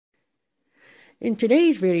In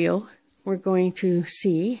today's video, we're going to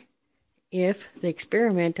see if the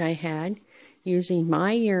experiment I had using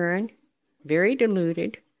my urine, very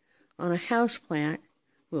diluted, on a houseplant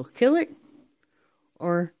will kill it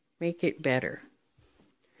or make it better.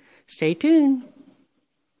 Stay tuned.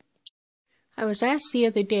 I was asked the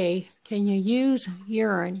other day, can you use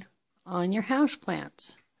urine on your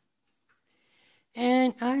houseplants?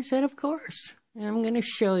 And I said, of course. And I'm going to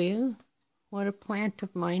show you what a plant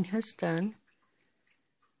of mine has done.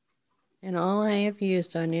 And all I have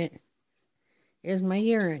used on it is my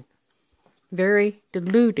urine. Very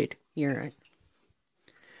diluted urine.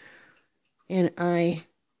 And I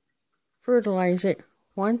fertilize it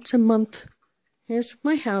once a month. Here's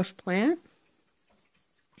my house plant.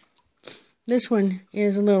 This one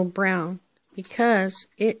is a little brown because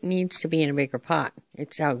it needs to be in a bigger pot.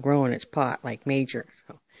 It's outgrowing its pot like major.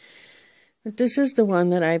 But this is the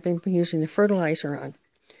one that I've been using the fertilizer on.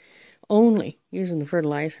 Only using the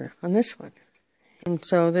fertilizer on this one. And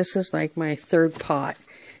so this is like my third pot.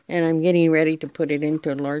 And I'm getting ready to put it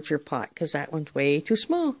into a larger pot because that one's way too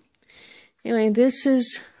small. Anyway, this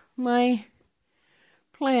is my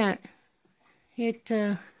plant. It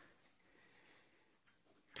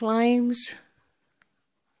climbs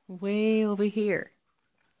way over here.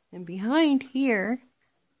 And behind here,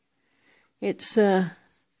 it's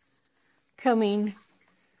coming.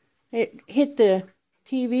 It hit the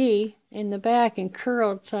TV in the back and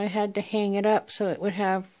curled, so I had to hang it up so it would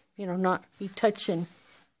have, not be touching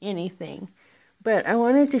anything. But I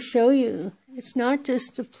wanted to show you, it's not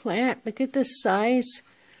just the plant. Look at the size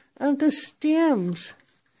of the stems.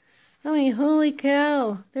 I mean, holy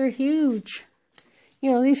cow, they're huge.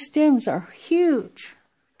 These stems are huge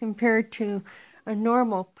compared to a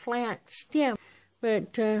normal plant stem.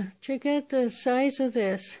 But check out the size of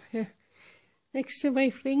this. Next to my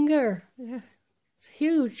finger. It's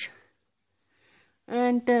huge.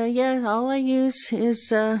 And all I use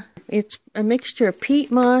is it's a mixture of peat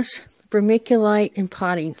moss, vermiculite, and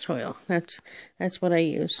potting soil. That's what I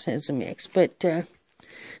use as a mix. But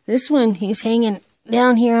this one, he's hanging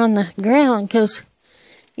down here on the ground because,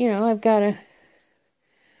 I've got to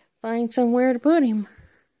find somewhere to put him.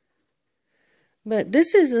 But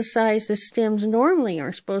this is the size the stems normally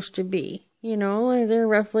are supposed to be. They're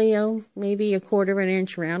roughly, maybe 1/4 of an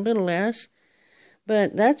inch around, a little less.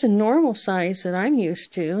 But that's a normal size that I'm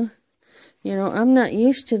used to. I'm not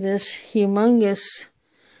used to this humongous,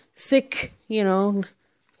 thick,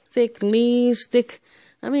 thick leaves,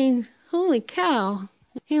 holy cow.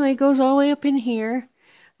 Anyway, it goes all the way up in here,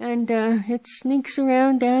 and it sneaks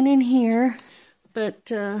around down in here. But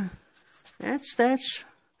that's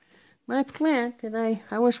my plant, and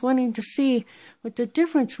I was wanting to see what the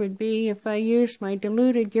difference would be if I used my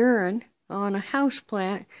diluted urine on a house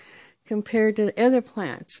plant compared to the other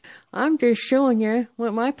plants. I'm just showing you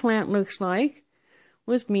what my plant looks like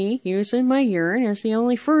with me using my urine as the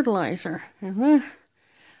only fertilizer. And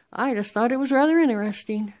I just thought it was rather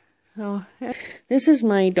interesting. So this is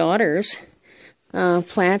my daughter's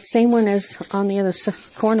plant, same one as on the other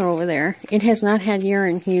corner over there. It has not had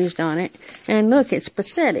urine used on it. And look, it's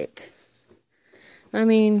pathetic. I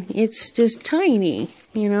mean, it's just tiny,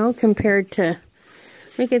 compared to,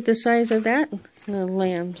 look at the size of that little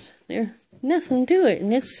lambs. There's nothing to it, and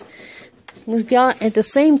was got at the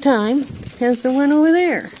same time as the one over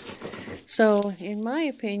there. So, in my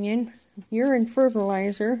opinion, urine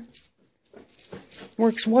fertilizer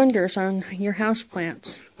works wonders on your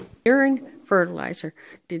houseplants. Urine fertilizer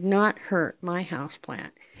did not hurt my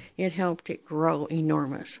houseplant. It helped it grow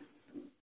enormous.